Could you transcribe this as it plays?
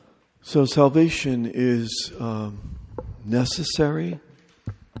So salvation is necessary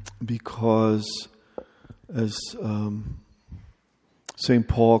because, as St.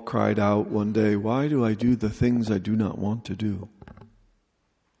 Paul cried out one day, "Why do I do the things I do not want to do?"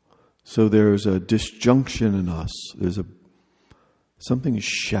 So there's a disjunction in us. Something is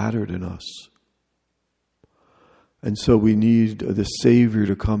shattered in us. And so we need the Savior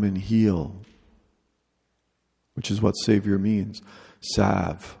to come and heal, which is what Savior means.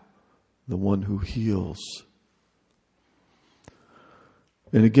 Salve, the one who heals.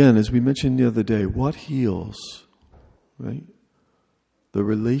 And again, as we mentioned the other day, what heals? Right? The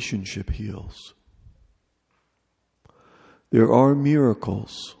relationship heals. There are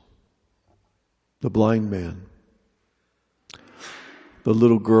miracles. The blind man, the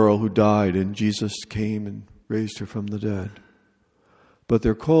little girl who died and Jesus came and raised her from the dead. But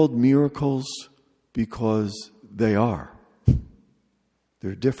they're called miracles because they are.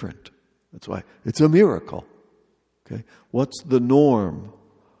 They're different. That's why it's a miracle. Okay? What's the norm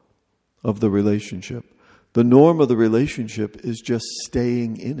of the relationship? The norm of the relationship is just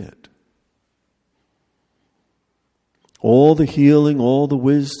staying in it. All the healing, all the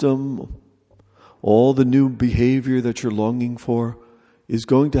wisdom, all the new behavior that you're longing for is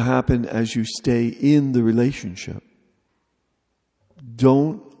going to happen as you stay in the relationship.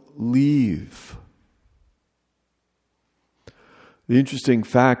 Don't leave. The interesting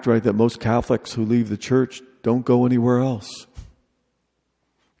fact, right, that most Catholics who leave the church don't go anywhere else.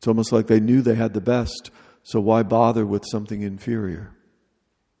 It's almost like they knew they had the best, so why bother with something inferior?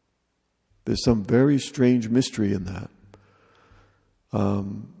 There's some very strange mystery in that.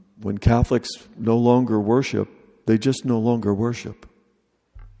 When Catholics no longer worship, they just no longer worship.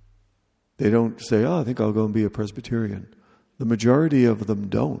 They don't say, I think I'll go and be a Presbyterian. The majority of them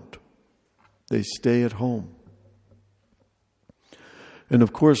don't. They stay at home. And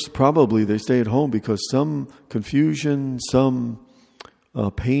of course, probably they stay at home because some confusion, some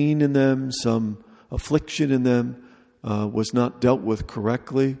pain in them, some affliction in them was not dealt with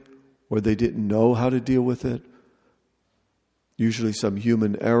correctly, or they didn't know how to deal with it. Usually some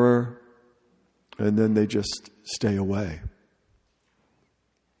human error, and then they just stay away.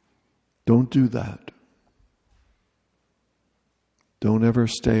 Don't do that. Don't ever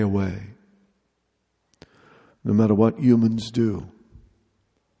stay away. No matter what humans do.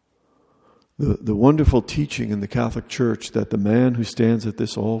 The wonderful teaching in the Catholic Church that the man who stands at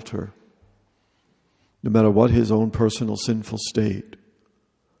this altar, no matter what his own personal sinful state,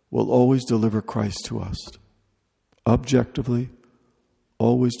 will always deliver Christ to us. Objectively,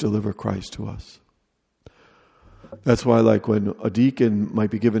 always deliver Christ to us. That's why, like when a deacon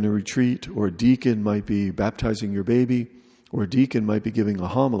might be giving a retreat, or a deacon might be baptizing your baby, or a deacon might be giving a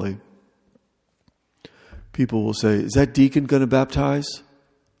homily, people will say, is that deacon going to baptize?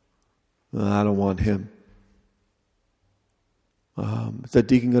 I don't want him. Is that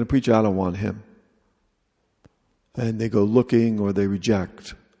deacon going to preach? I don't want him. And they go looking or they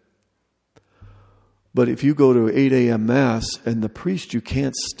reject. But if you go to 8 a.m. Mass and the priest you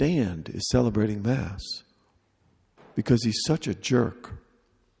can't stand is celebrating Mass because he's such a jerk,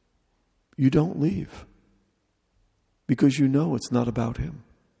 you don't leave because you know it's not about him.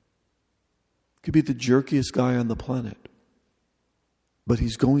 He could be the jerkiest guy on the planet, but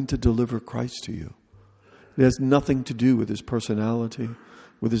he's going to deliver Christ to you. It has nothing to do with his personality,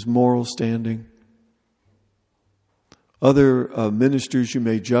 with his moral standing. Other ministers you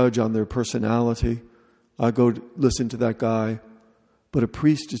may judge on their personality. I go listen to that guy. But a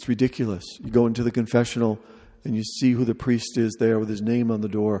priest is ridiculous. You go into the confessional and you see who the priest is there with his name on the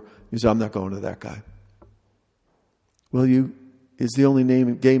door. You say, I'm not going to that guy. Well, it's the only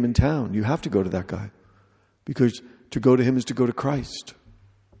game in town. You have to go to that guy. Because to go to him is to go to Christ.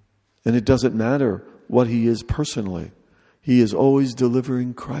 And it doesn't matter what he is personally. He is always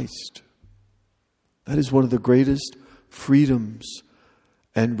delivering Christ. That is one of the greatest freedoms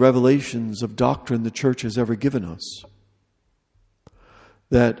and revelations of doctrine the church has ever given us.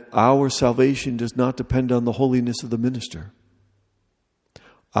 That our salvation does not depend on the holiness of the minister.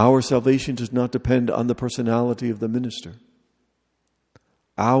 Our salvation does not depend on the personality of the minister.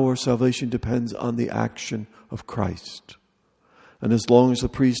 Our salvation depends on the action of Christ. And as long as the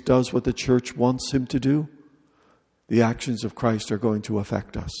priest does what the church wants him to do, the actions of Christ are going to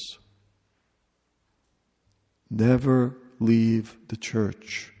affect us. Never leave the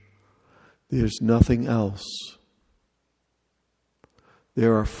church. There's nothing else.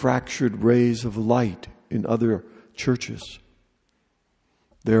 There are fractured rays of light in other churches.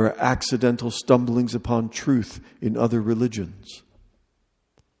 There are accidental stumblings upon truth in other religions.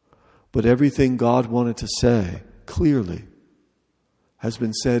 But everything God wanted to say clearly has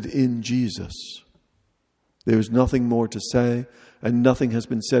been said in Jesus. There is nothing more to say, and nothing has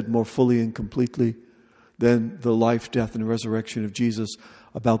been said more fully and completely than the life, death, and resurrection of Jesus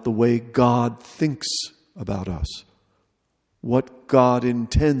about the way God thinks about us. What God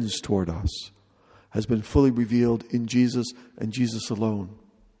intends toward us has been fully revealed in Jesus and Jesus alone.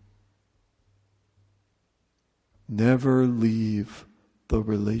 Never leave the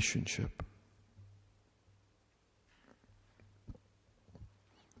relationship.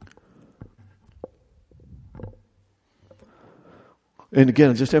 And again,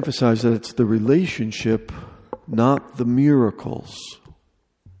 I just emphasize that it's the relationship, not the miracles.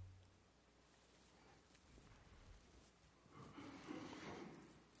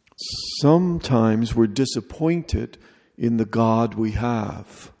 Sometimes we're disappointed in the God we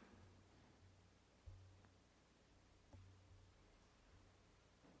have.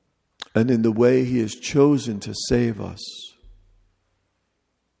 And in the way He has chosen to save us.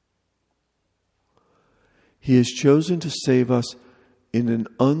 He has chosen to save us in an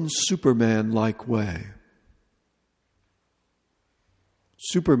un-Superman-like way.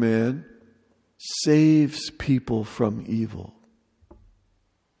 Superman saves people from evil.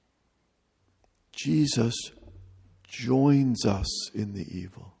 Jesus joins us in the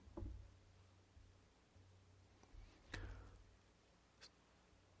evil.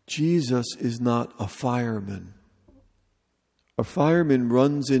 Jesus is not a fireman. A fireman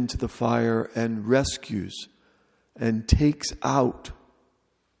runs into the fire and rescues and takes out.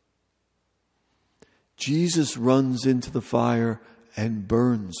 Jesus runs into the fire and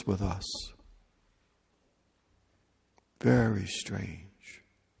burns with us. Very strange.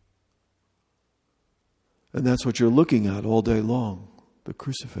 And that's what you're looking at all day long, the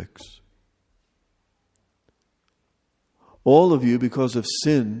crucifix. All of you, because of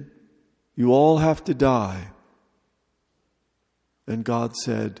sin, you all have to die. And God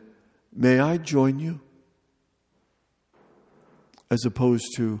said, may I join you? As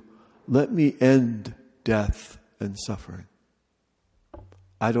opposed to, let me end death and suffering.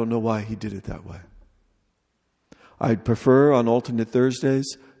 I don't know why He did it that way. I'd prefer on alternate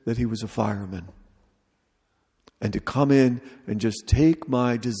Thursdays that He was a fireman. And to come in and just take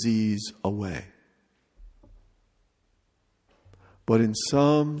my disease away. But in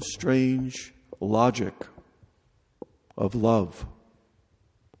some strange logic of love,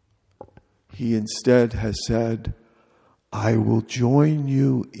 He instead has said, I will join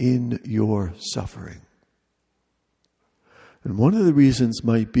you in your suffering. And one of the reasons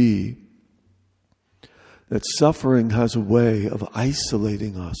might be that suffering has a way of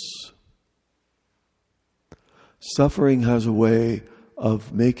isolating us. Suffering has a way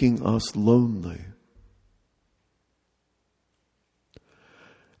of making us lonely.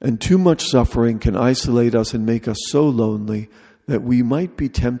 And too much suffering can isolate us and make us so lonely that we might be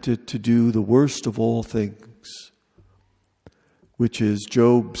tempted to do the worst of all things, which is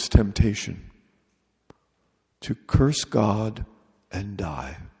Job's temptation, to curse God and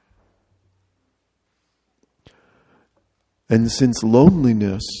die. And since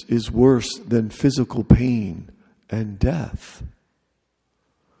loneliness is worse than physical pain and death,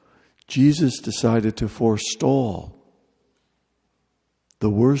 Jesus decided to forestall the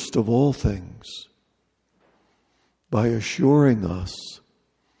worst of all things by assuring us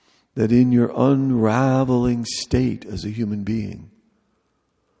that in your unraveling state as a human being,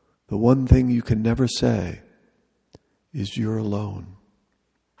 the one thing you can never say is you're alone.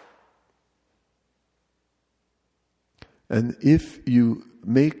 And if you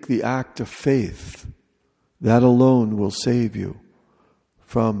make the act of faith, that alone will save you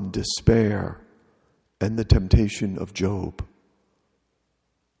from despair and the temptation of Job.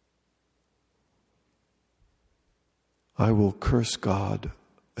 I will curse God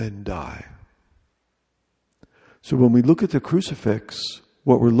and die. So when we look at the crucifix,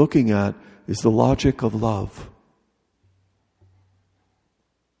 what we're looking at is the logic of love.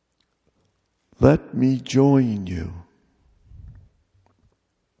 Let me join you.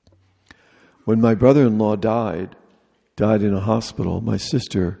 When my brother-in-law died in a hospital, my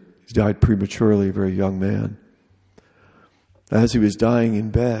sister died prematurely, a very young man. As he was dying in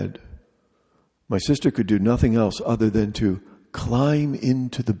bed, my sister could do nothing else other than to climb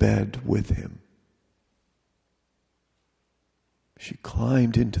into the bed with him. She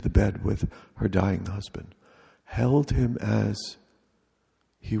climbed into the bed with her dying husband, held him as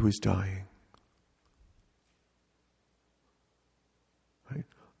he was dying. Right?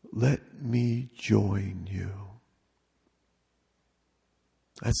 Let me join you.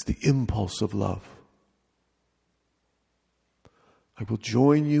 That's the impulse of love. I will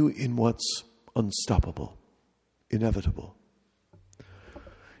join you in what's unstoppable, inevitable.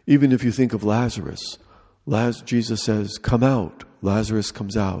 Even if you think of Lazarus, Jesus says, come out. Lazarus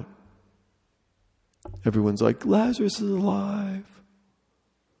comes out. Everyone's like, Lazarus is alive.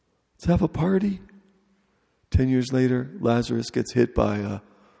 Let's have a party. 10 years later, Lazarus gets hit by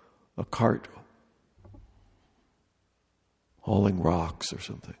a cart hauling rocks or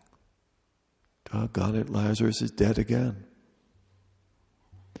something. Doggone it, Lazarus is dead again.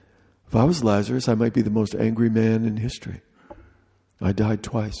 If I was Lazarus, I might be the most angry man in history. I died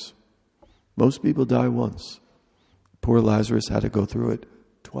twice. Most people die once. Poor Lazarus had to go through it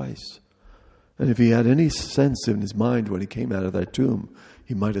twice. And if he had any sense in his mind when he came out of that tomb,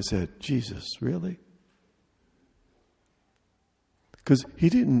 he might have said, Jesus, really? Because he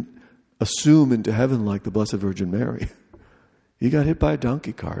didn't assume into heaven like the Blessed Virgin Mary. He got hit by a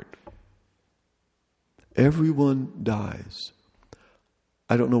donkey cart. Everyone dies.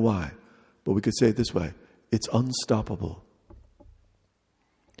 I don't know why, but we could say it this way. It's unstoppable.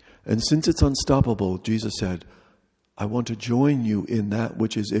 And since it's unstoppable, Jesus said, I want to join you in that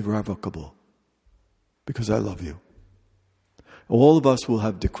which is irrevocable because I love you. All of us will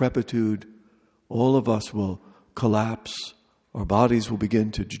have decrepitude. All of us will collapse. Our bodies will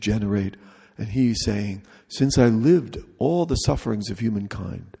begin to degenerate. And he's saying, since I lived all the sufferings of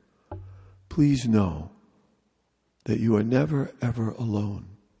humankind, please know that you are never, ever alone.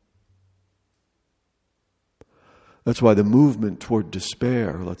 That's why the movement toward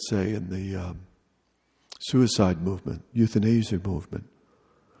despair, let's say in the suicide movement, euthanasia movement,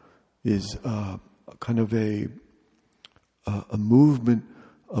 is kind of a movement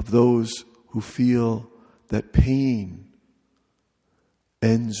of those who feel that pain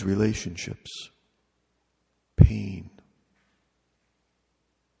ends relationships. Pain.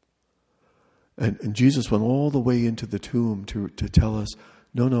 And Jesus went all the way into the tomb to tell us,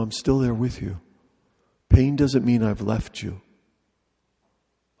 no, I'm still there with you. Pain doesn't mean I've left you.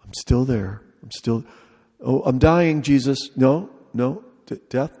 I'm still there. I'm dying, Jesus. No.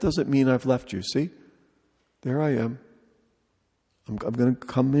 Death doesn't mean I've left you. See? There I am. I'm going to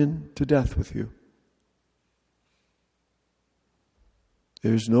come into death with you.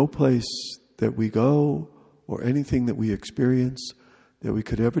 There's no place that we go or anything that we experience that we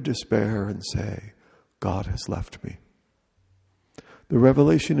could ever despair and say, God has left me. The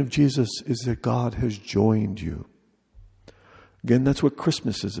revelation of Jesus is that God has joined you. Again, that's what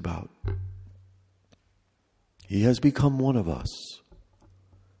Christmas is about. He has become one of us.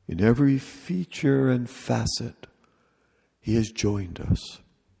 In every feature and facet, He has joined us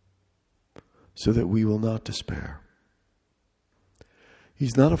so that we will not despair.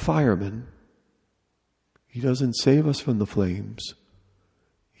 He's not a fireman. He doesn't save us from the flames.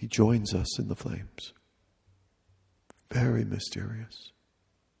 He joins us in the flames. Very mysterious.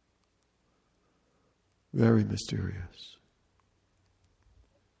 Very mysterious.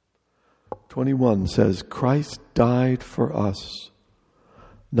 21 says, Christ died for us,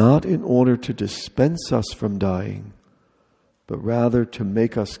 not in order to dispense us from dying, but rather to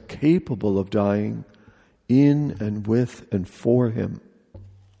make us capable of dying in and with and for Him.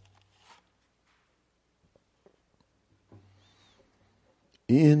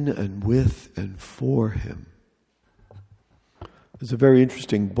 In and with and for Him. There's a very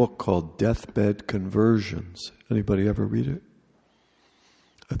interesting book called Deathbed Conversions. Anybody ever read it?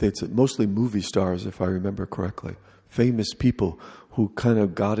 I think it's mostly movie stars, if I remember correctly. Famous people who kind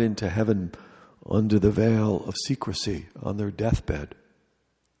of got into heaven under the veil of secrecy on their deathbed.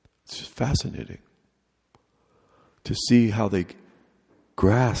 It's just fascinating to see how they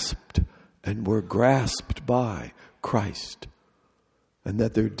grasped and were grasped by Christ, and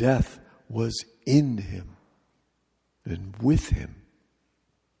that their death was in Him and with Him,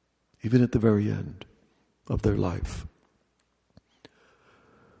 even at the very end of their life.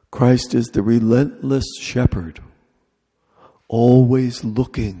 Christ is the relentless shepherd, always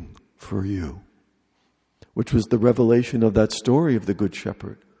looking for you, which was the revelation of that story of the Good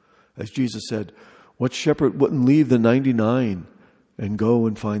Shepherd. As Jesus said, what shepherd wouldn't leave the 99 and go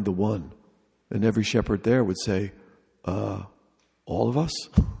and find the one? And every shepherd there would say, all of us?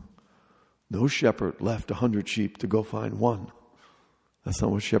 No shepherd left 100 sheep to go find one. That's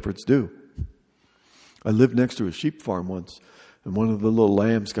not what shepherds do. I lived next to a sheep farm once, and one of the little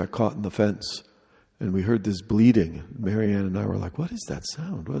lambs got caught in the fence, and we heard this bleeding. Marianne and I were like, what is that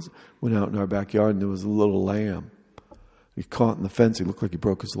sound? Went out in our backyard, and there was a little lamb. He caught in the fence. He looked like he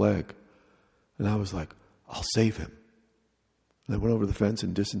broke his leg. And I was like, I'll save him. And I went over the fence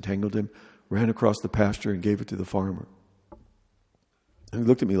and disentangled him, ran across the pasture and gave it to the farmer. And he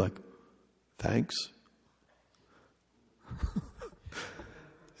looked at me like, thanks.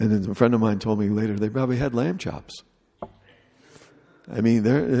 And then a friend of mine told me later they probably had lamb chops. I mean,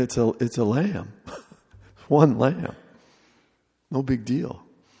 it's a lamb. One lamb. No big deal.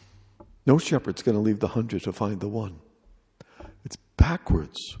 No shepherd's going to leave the 100 to find the one. It's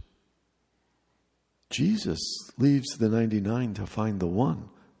backwards. Jesus leaves the 99 to find the one.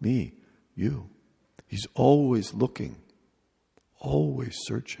 Me, you. He's always looking, always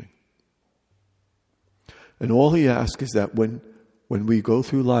searching. And all he asks is that when we go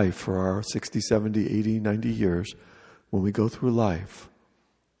through life for our 60, 70, 80, 90 years, when we go through life,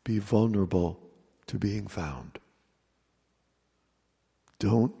 be vulnerable to being found.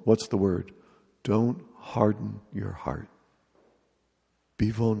 What's the word? Don't harden your heart.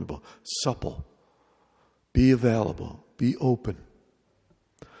 Be vulnerable, supple, be available, be open.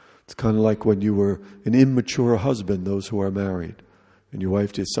 It's kind of like when you were an immature husband, those who are married, and your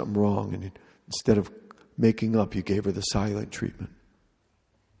wife did something wrong, and instead of making up, you gave her the silent treatment.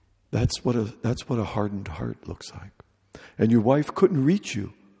 That's what a hardened heart looks like. And your wife couldn't reach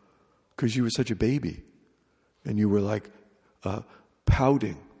you because you were such a baby, and you were like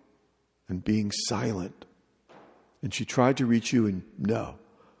pouting and being silent. And she tried to reach you, and no.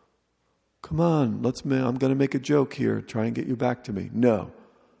 Come on, I'm going to make a joke here, try and get you back to me. No,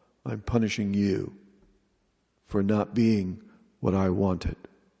 I'm punishing you for not being what I wanted.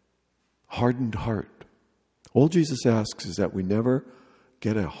 Hardened heart. All Jesus asks is that we never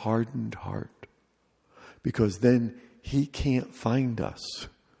get a hardened heart, because then he can't find us,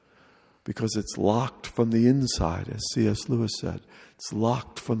 because it's locked from the inside, as C.S. Lewis said. It's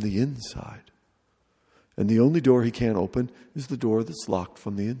locked from the inside. And the only door he can't open is the door that's locked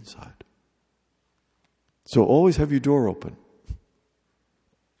from the inside. So always have your door open.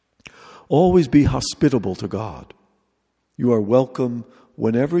 Always be hospitable to God. You are welcome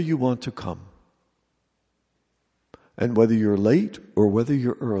whenever you want to come. And whether you're late or whether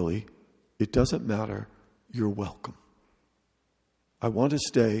you're early, it doesn't matter. You're welcome. I want to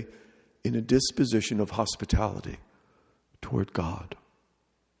stay in a disposition of hospitality toward God.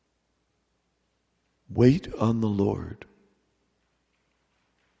 Wait on the Lord.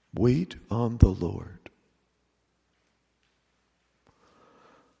 Wait on the Lord.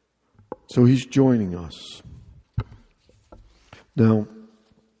 So he's joining us. Now,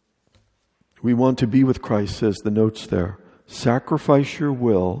 we want to be with Christ, says the notes there. Sacrifice your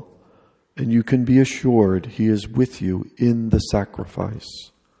will, and you can be assured he is with you in the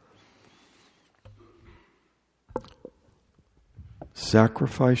sacrifice.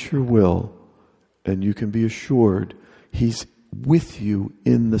 Sacrifice your will, and you can be assured he's with you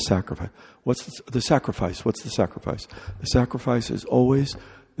in the sacrifice. What's the sacrifice? What's the sacrifice? The sacrifice is always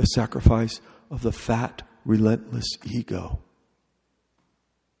the sacrifice of the fat, relentless ego.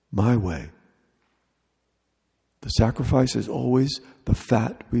 My way. The sacrifice is always the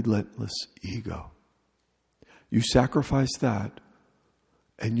fat, relentless ego. You sacrifice that,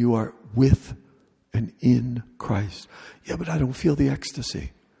 and you are with and in Christ. Yeah, but I don't feel the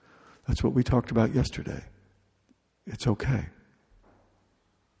ecstasy. That's what we talked about yesterday. It's okay.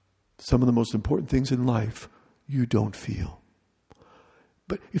 Some of the most important things in life you don't feel.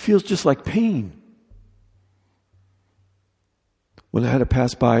 But it feels just like pain. When I had to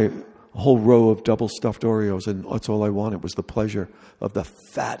pass by a whole row of double stuffed Oreos, and that's all I wanted was the pleasure of the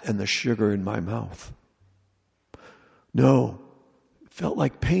fat and the sugar in my mouth. No, it felt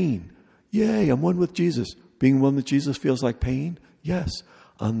like pain. Yay, I'm one with Jesus. Being one with Jesus feels like pain? Yes.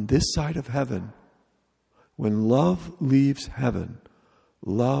 On this side of heaven, when love leaves heaven,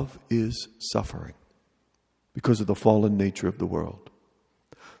 love is suffering because of the fallen nature of the world.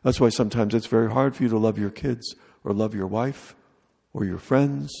 That's why sometimes it's very hard for you to love your kids or love your wife or your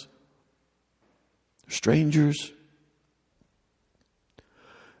friends, strangers,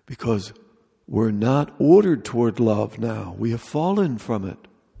 because we're not ordered toward love now. We have fallen from it.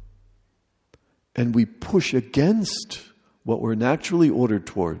 And we push against what we're naturally ordered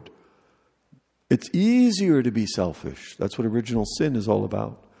toward. It's easier to be selfish. That's what original sin is all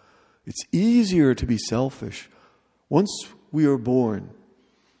about. It's easier to be selfish. Once we are born,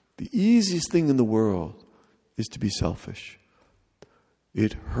 the easiest thing in the world is to be selfish.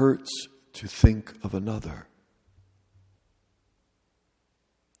 It hurts to think of another.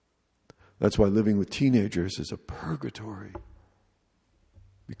 That's why living with teenagers is a purgatory.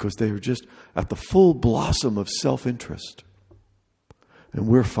 Because they are just at the full blossom of self-interest. And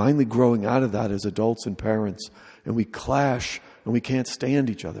we're finally growing out of that as adults and parents. And we clash and we can't stand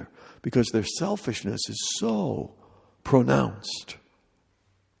each other. Because their selfishness is so pronounced.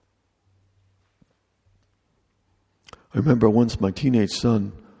 I remember once my teenage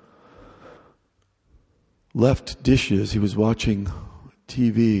son left dishes. He was watching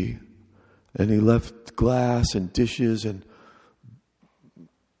TV. And he left glass and dishes and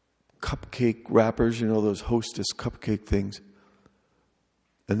cupcake wrappers, those Hostess cupcake things.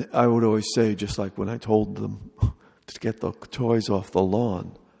 And I would always say, just like when I told them to get the toys off the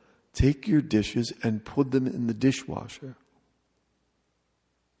lawn, take your dishes and put them in the dishwasher.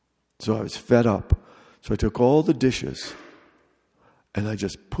 So I was fed up. So I took all the dishes and I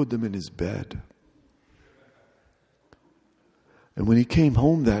just put them in his bed. And when he came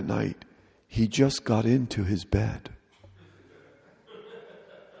home that night, he just got into his bed.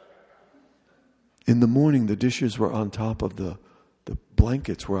 In the morning, the dishes were on top of the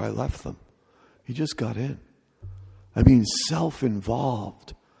blankets where I left them. He just got in. I mean,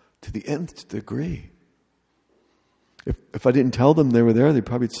 self-involved to the nth degree. If I didn't tell them they were there, they'd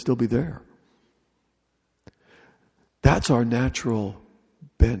probably still be there. That's our natural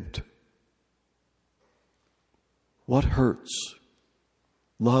bent. What hurts?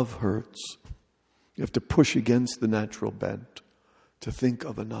 Love hurts. You have to push against the natural bent to think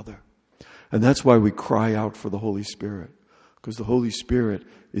of another. And that's why we cry out for the Holy Spirit. Because the Holy Spirit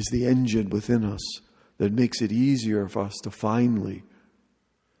is the engine within us that makes it easier for us to finally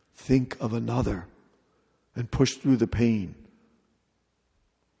think of another and push through the pain.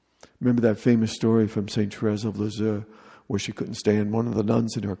 Remember that famous story from St. Therese of Lisieux where she couldn't stand one of the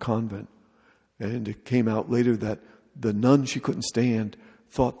nuns in her convent. And it came out later that the nun she couldn't stand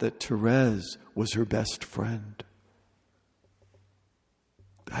thought that Therese was her best friend.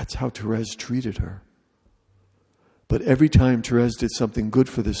 That's how Therese treated her. But every time Therese did something good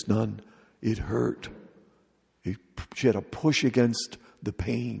for this nun, it hurt. She had to push against the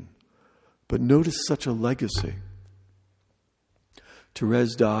pain. But notice such a legacy.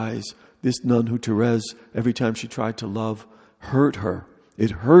 Therese dies. This nun who Therese, every time she tried to love, hurt her.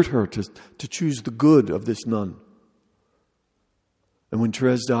 It hurt her to choose the good of this nun. And when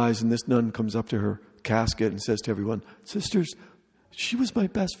Therese dies and this nun comes up to her casket and says to everyone, "Sisters, she was my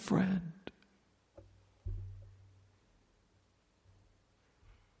best friend."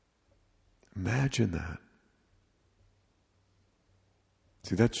 Imagine that.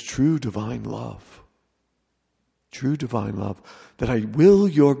 See, that's true divine love. True divine love. That I will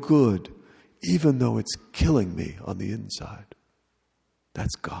your good even though it's killing me on the inside.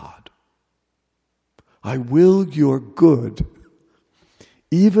 That's God. I will your good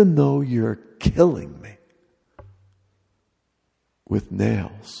even though you're killing me with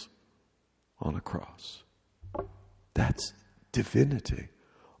nails on a cross. That's divinity.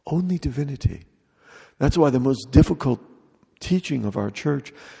 Only divinity. That's why the most difficult teaching of our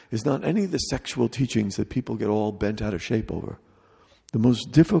church is not any of the sexual teachings that people get all bent out of shape over. The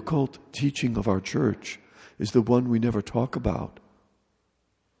most difficult teaching of our church is the one we never talk about,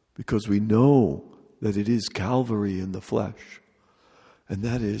 because we know that it is Calvary in the flesh, and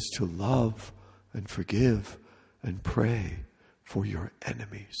that is to love and forgive and pray for your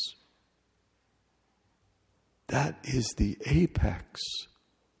enemies. That is the apex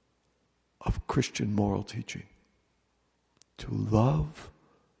of Christian moral teaching. To love,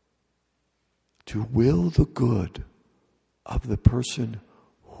 to will the good of the person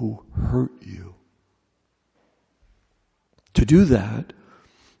who hurt you. To do that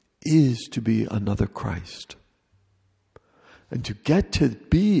is to be another Christ. And to get to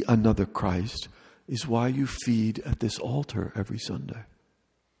be another Christ is why you feed at this altar every Sunday.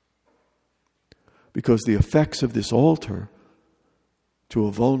 Because the effects of this altar to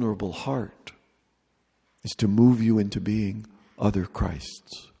a vulnerable heart is to move you into being other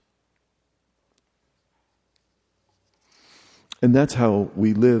Christs. And that's how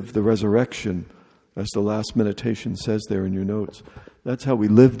we live the resurrection, as the last meditation says there in your notes. That's how we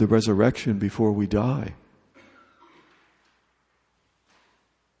live the resurrection before we die.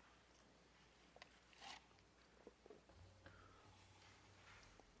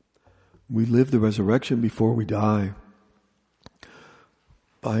 We live the resurrection before we die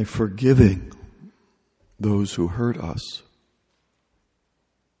by forgiving those who hurt us.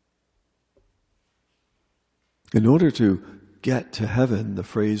 In order to get to heaven, the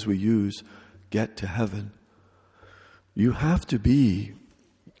phrase we use, get to heaven, you have to be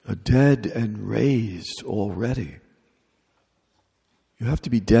dead and raised already. You have to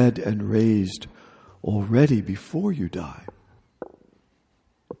be dead and raised already before you die.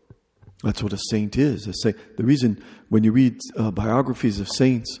 That's what a saint is. The reason when you read biographies of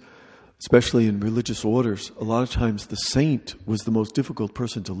saints, especially in religious orders, a lot of times the saint was the most difficult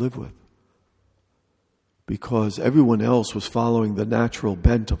person to live with, because everyone else was following the natural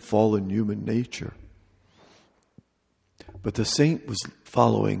bent of fallen human nature. But the saint was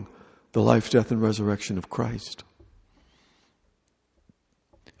following the life, death, and resurrection of Christ.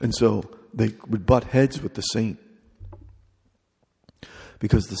 And so they would butt heads with the saint.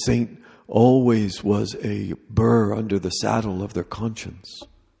 because the saint always was a burr under the saddle of their conscience.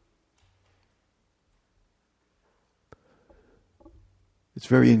 It's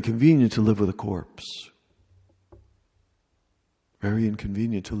very inconvenient to live with a corpse. Very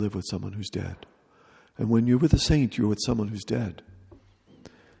inconvenient to live with someone who's dead. And when you're with a saint, you're with someone who's dead.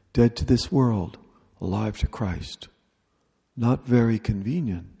 Dead to this world, alive to Christ. Not very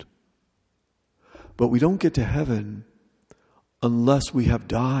convenient. But we don't get to heaven unless we have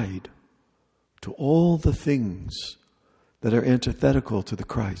died to all the things that are antithetical to the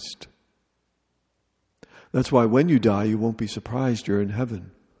Christ. That's why when you die, you won't be surprised you're in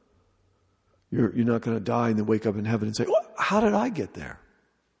heaven. You're not going to die and then wake up in heaven and say, "Oh, how did I get there?"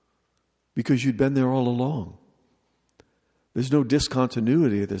 Because you'd been there all along. There's no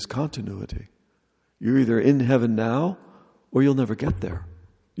discontinuity, there's continuity. You're either in heaven now or you'll never get there.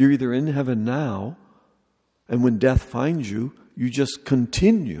 You're either in heaven now, and when death finds you, you just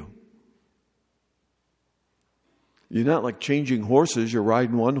continue. You're not like changing horses. You're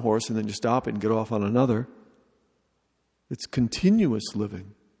riding one horse and then you stop and get off on another. It's continuous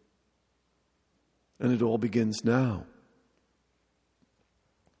living. And it all begins now.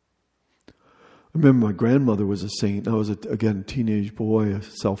 I remember my grandmother was a saint. I was, a teenage boy, a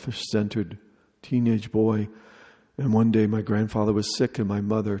selfish-centered teenage boy. And one day my grandfather was sick and my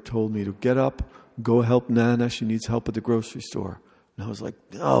mother told me to get up, go help Nana. She needs help at the grocery store. And I was like,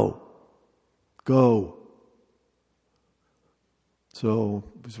 no, go. So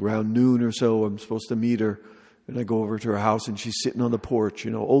it was around noon or so. I'm supposed to meet her. And I go over to her house and she's sitting on the porch.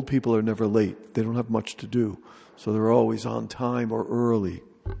 You know, old people are never late. They don't have much to do. So they're always on time or early.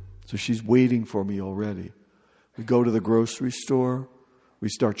 So she's waiting for me already. We go to the grocery store. We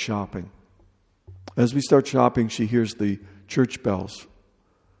start shopping. As we start shopping, she hears the church bells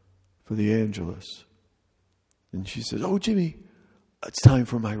for the Angelus. And she says, "Oh, Jimmy, it's time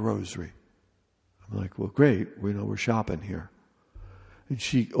for my rosary." I'm like, "Well, great. We're shopping here." And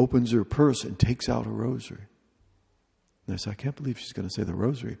she opens her purse and takes out a rosary. And I said, "I can't believe she's going to say the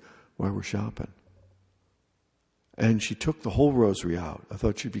rosary while we're shopping." And she took the whole rosary out. I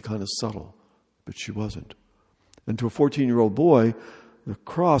thought she'd be kind of subtle, but she wasn't. And to a 14-year-old boy, the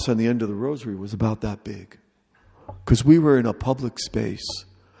cross on the end of the rosary was about that big. Because we were in a public space.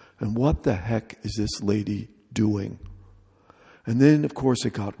 And what the heck is this lady doing? And then, of course,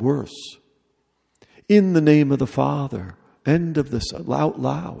 it got worse. "In the name of the Father," end of this out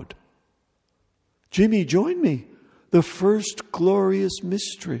loud. "Jimmy, join me. The first glorious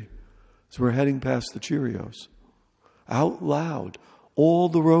mystery." So we're heading past the Cheerios. Out loud, all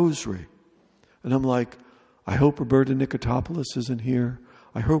the rosary. And I'm like, I hope Roberta Nicotopoulos isn't here.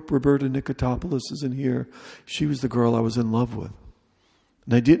 I hope Roberta Nicotopoulos isn't here. She was the girl I was in love with.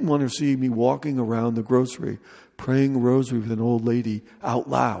 And I didn't want her to see me walking around the grocery, praying a rosary with an old lady out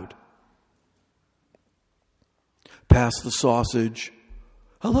loud. Past the sausage.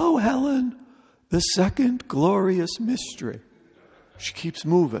 "Hello, Helen. The second glorious mystery." She keeps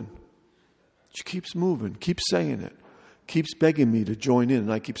moving. She keeps moving, keeps saying it, keeps begging me to join in.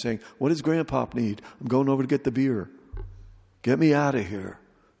 And I keep saying, "What does Grandpa need? I'm going over to get the beer. Get me out of here.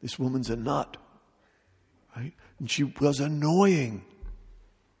 This woman's a nut." Right? And she was annoying.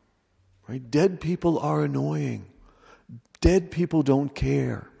 Right? Dead people are annoying. Dead people don't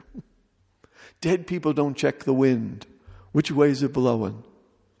care. Dead people don't check the wind. Which way is it blowing?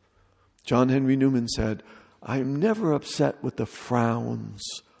 John Henry Newman said, "I'm never upset with the frowns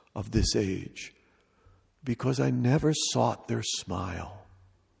of this age because I never sought their smile."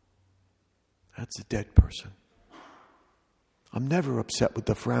 That's a dead person. I'm never upset with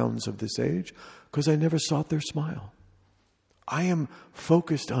the frowns of this age because I never sought their smile. I am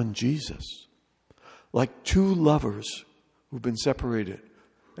focused on Jesus. Like two lovers who've been separated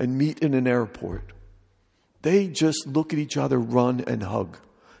and meet in an airport. They just look at each other, run, and hug.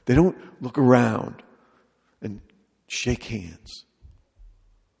 They don't look around and shake hands.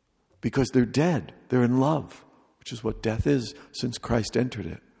 Because they're dead. They're in love, which is what death is since Christ entered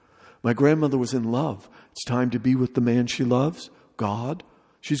it. My grandmother was in love. It's time to be with the man she loves, God.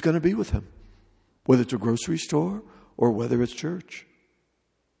 She's going to be with him, whether it's a grocery store or whether it's church.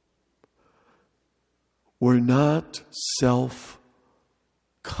 We're not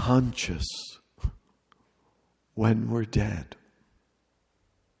self-conscious when we're dead.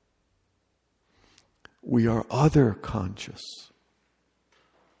 We are other conscious.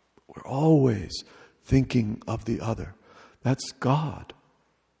 We're always thinking of the other. That's God.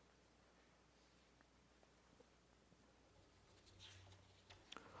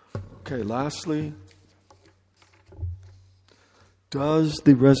 Okay, lastly, does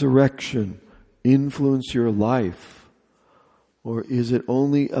the resurrection influence your life Or is it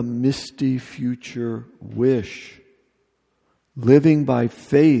only a misty future wish? Living by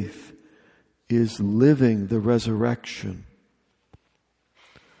faith is living the resurrection.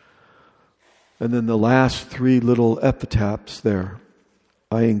 And then the last three little epitaphs there.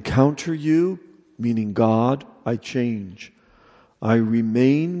 I encounter you, meaning God, I change. I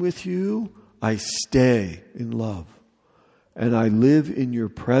remain with you, I stay in love. And I live in your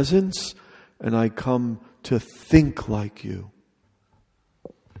presence, and I come to think like you.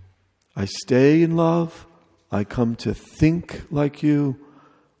 I stay in love, I come to think like you,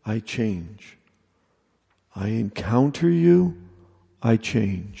 I change. I encounter you, I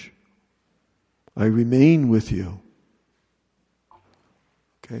change. I remain with you.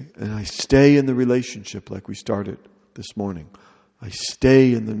 Okay? And I stay in the relationship like we started this morning. I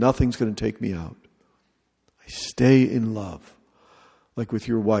stay in nothing's going to take me out. I stay in love. Like with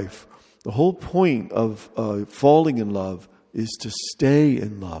your wife. The whole point of falling in love is to stay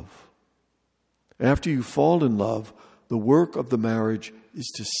in love. After you fall in love, the work of the marriage is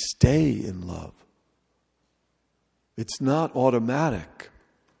to stay in love. It's not automatic.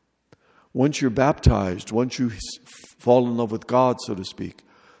 Once you're baptized, once you fall in love with God, so to speak,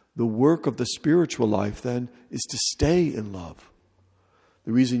 the work of the spiritual life then is to stay in love.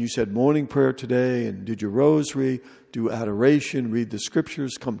 The reason you said morning prayer today and did your rosary, do adoration, read the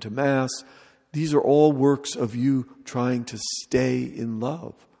scriptures, come to Mass, these are all works of you trying to stay in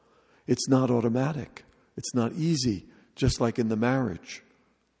love. It's not automatic. It's not easy, just like in the marriage.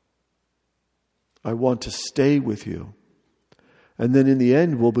 I want to stay with you. And then in the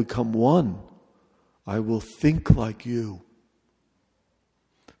end, we'll become one. I will think like you.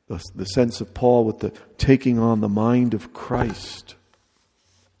 The sense of Paul with the taking on the mind of Christ.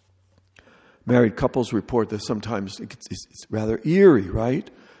 Married couples report that sometimes it's rather eerie, right?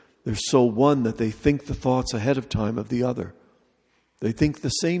 They're so one that they think the thoughts ahead of time of the other. They think the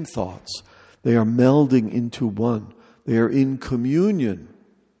same thoughts. They are melding into one. They are in communion.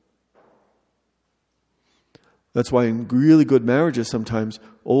 That's why in really good marriages sometimes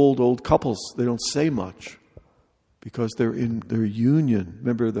old couples, they don't say much because they're in their union.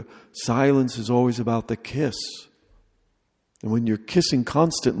 Remember, the silence is always about the kiss. And when you're kissing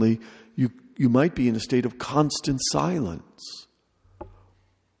constantly, you might be in a state of constant silence.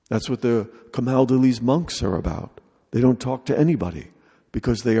 That's what the Camaldolese monks are about. They don't talk to anybody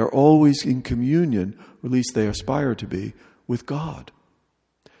because they are always in communion, or at least they aspire to be, with God.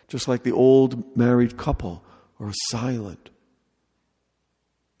 Just like the old married couple are silent.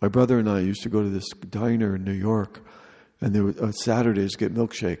 My brother and I used to go to this diner in New York, and there were Saturdays get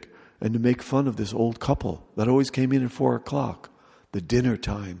milkshake, and to make fun of this old couple that always came in at 4:00, the dinner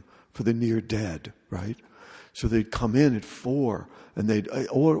time for the near dead, right? So they'd come in at 4, and they'd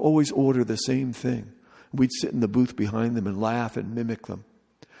always order the same thing. We'd sit in the booth behind them and laugh and mimic them.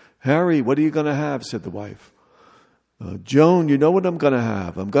 Harry, what are you going to have? Said the wife. Joan, you know what I'm going to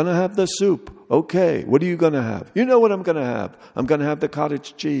have? I'm going to have the soup. Okay. What are you going to have? You know what I'm going to have? I'm going to have the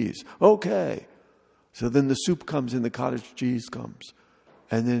cottage cheese. Okay. So then the soup comes and the cottage cheese comes.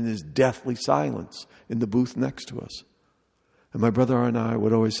 And then there's deathly silence in the booth next to us. And my brother and I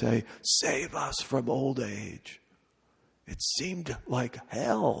would always say, save us from old age. It seemed like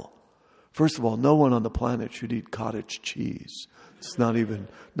hell. First of all, no one on the planet should eat cottage cheese. It's not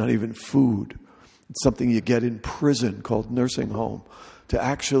even food. It's something you get in prison called nursing home. To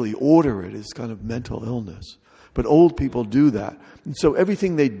actually order it is kind of mental illness. But old people do that. And so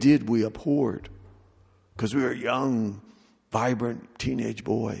everything they did we abhorred because we were young, vibrant teenage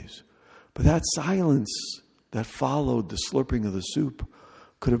boys. But that silence that followed the slurping of the soup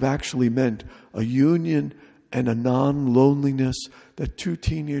could have actually meant a union and a non-loneliness that two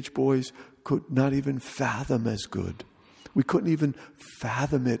teenage boys could not even fathom as good. We couldn't even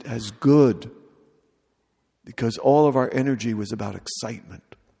fathom it as good because all of our energy was about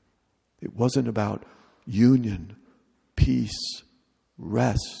excitement. It wasn't about union, peace,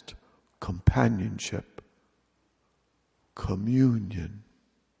 rest, companionship, communion.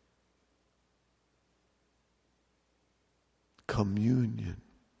 Communion.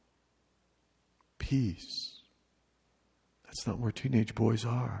 Peace. That's not where teenage boys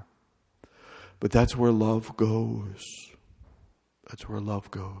are. But that's where love goes. That's where love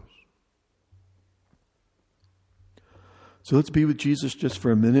goes. So let's be with Jesus just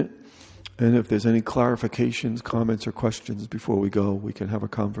for a minute. And if there's any clarifications, comments, or questions before we go, we can have a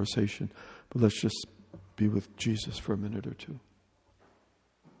conversation. But let's just be with Jesus for a minute or two.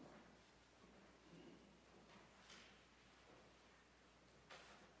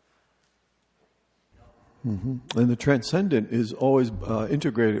 Mm-hmm. And the transcendent is always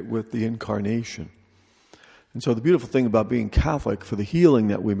integrated with the incarnation. And so the beautiful thing about being Catholic for the healing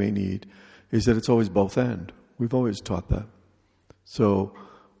that we may need is that it's always both end. We've always taught that. So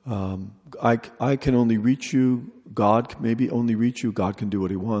I can only reach you. God can maybe only reach you. God can do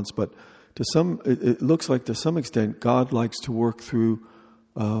what he wants. But it looks like to some extent God likes to work through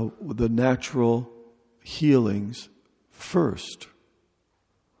the natural healings first.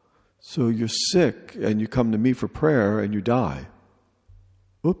 So you're sick and you come to me for prayer and you die.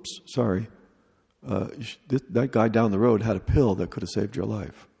 Oops, sorry. That guy down the road had a pill that could have saved your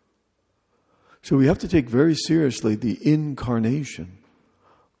life. So we have to take very seriously the incarnation.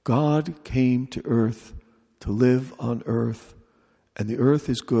 God came to earth to live on earth, and the earth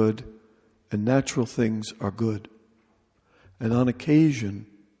is good, and natural things are good. And on occasion,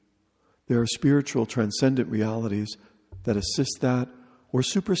 there are spiritual transcendent realities that assist that or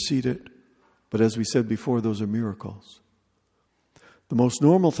supersede it, but as we said before, those are miracles. The most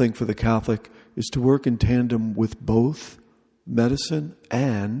normal thing for the Catholic is to work in tandem with both medicine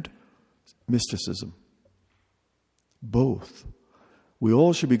and mysticism. Both. We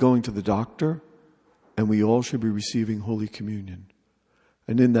all should be going to the doctor, and we all should be receiving Holy Communion.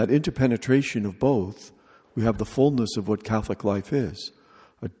 And in that interpenetration of both, we have the fullness of what Catholic life is.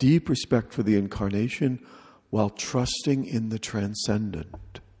 A deep respect for the Incarnation while trusting in the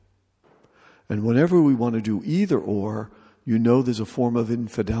transcendent. And whenever we want to do either or, you know there's a form of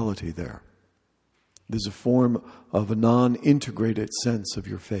infidelity there. There's a form of a non-integrated sense of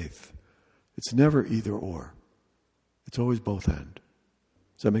your faith. It's never either or. It's always both end.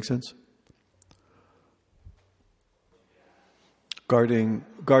 Does that make sense? Guarding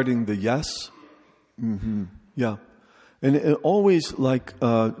the yes? Mm-hmm. Yeah. And always like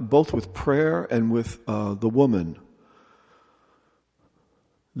both with prayer and with the woman.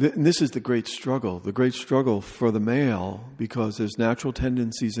 And this is the great struggle for the male, because there's natural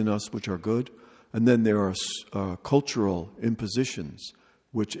tendencies in us which are good, and then there are cultural impositions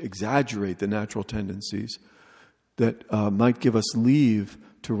which exaggerate the natural tendencies that might give us leave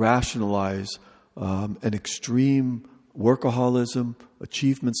to rationalize an extreme workaholism,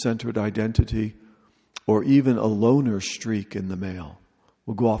 achievement-centered identity, or even a loner streak in the male.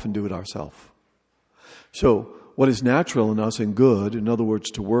 We'll go off and do it ourselves. So what is natural in us and good, in other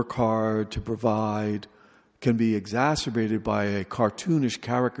words, to work hard, to provide, can be exacerbated by a cartoonish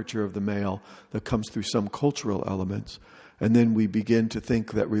caricature of the male that comes through some cultural elements. And then we begin to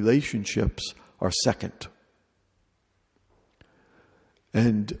think that relationships are second.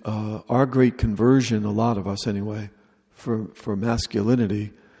 And our great conversion, a lot of us anyway, for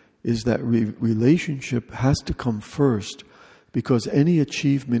masculinity, is that relationship has to come first, because any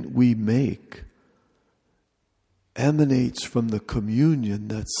achievement we make emanates from the communion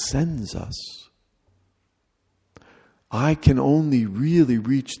that sends us. I can only really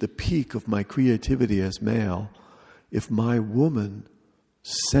reach the peak of my creativity as male if my woman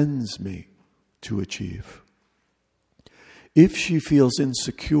sends me to achieve. If she feels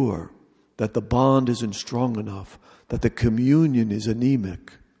insecure, that the bond isn't strong enough, that the communion is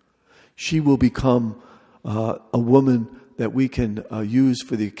anemic, she will become a woman that we can use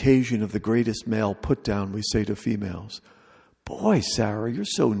for the occasion of the greatest male put down. We say to females, "Boy, Sarah, you're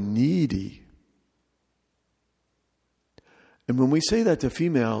so needy." And when we say that to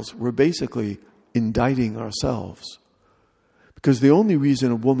females, we're basically indicting ourselves. Because the only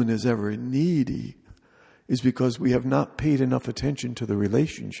reason a woman is ever needy is because we have not paid enough attention to the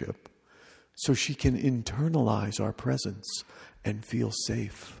relationship so she can internalize our presence and feel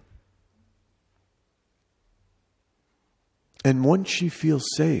safe. And once she feels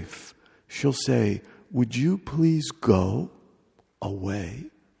safe, she'll say, "Would you please go away?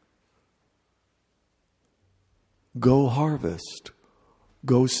 Go harvest.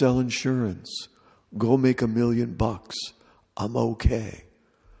 Go sell insurance. Go make $1 million. I'm okay."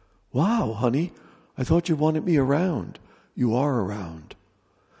 "Wow, honey, I thought you wanted me around." You are around.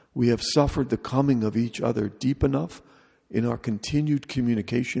 We have suffered the coming of each other deep enough in our continued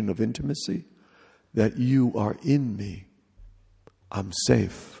communication of intimacy that you are in me. I'm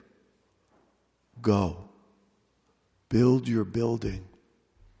safe. Go. Build your building.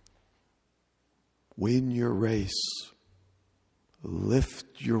 Win your race. Lift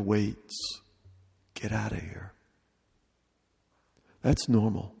your weights. Get out of here. That's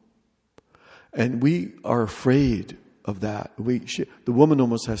normal. And we are afraid of that. The woman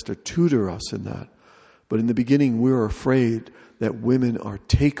almost has to tutor us in that. But in the beginning, we're afraid that women are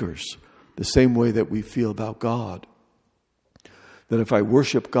takers, the same way that we feel about God. That if I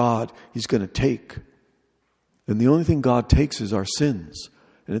worship God, He's going to take. And the only thing God takes is our sins.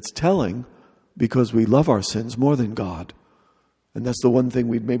 And it's telling, because we love our sins more than God. And that's the one thing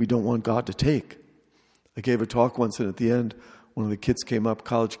we maybe don't want God to take. I gave a talk once, and at the end, one of the kids came up,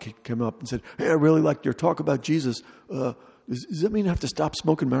 college kid came up and said, "Hey, I really liked your talk about Jesus. Does that mean I have to stop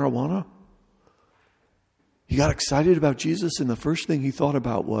smoking marijuana?" He got excited about Jesus, and the first thing he thought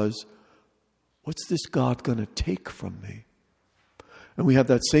about was, what's this God going to take from me? And we have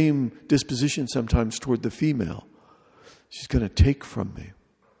that same disposition sometimes toward the female. She's going to take from me.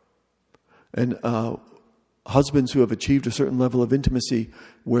 And husbands who have achieved a certain level of intimacy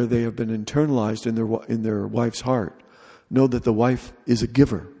where they have been internalized in their wife's heart know that the wife is a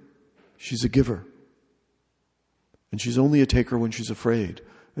giver. She's a giver. And she's only a taker when she's afraid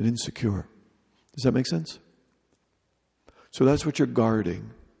and insecure. Does that make sense? So that's what you're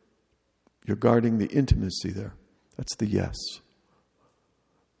guarding. You're guarding the intimacy there. That's the yes.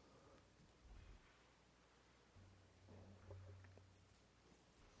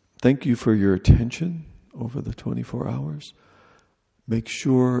 Thank you for your attention over the 24 hours. Make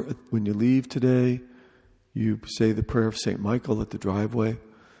sure when you leave today, you say the prayer of St. Michael at the driveway,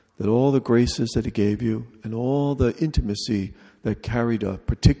 that all the graces that he gave you and all the intimacy that carried a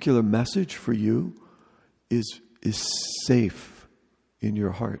particular message for you is safe in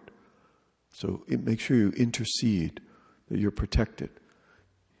your heart. So make sure you intercede, that you're protected.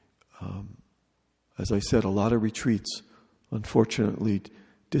 As I said, a lot of retreats, unfortunately,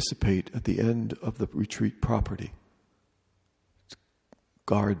 dissipate at the end of the retreat property.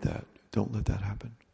 Guard that. Don't let that happen.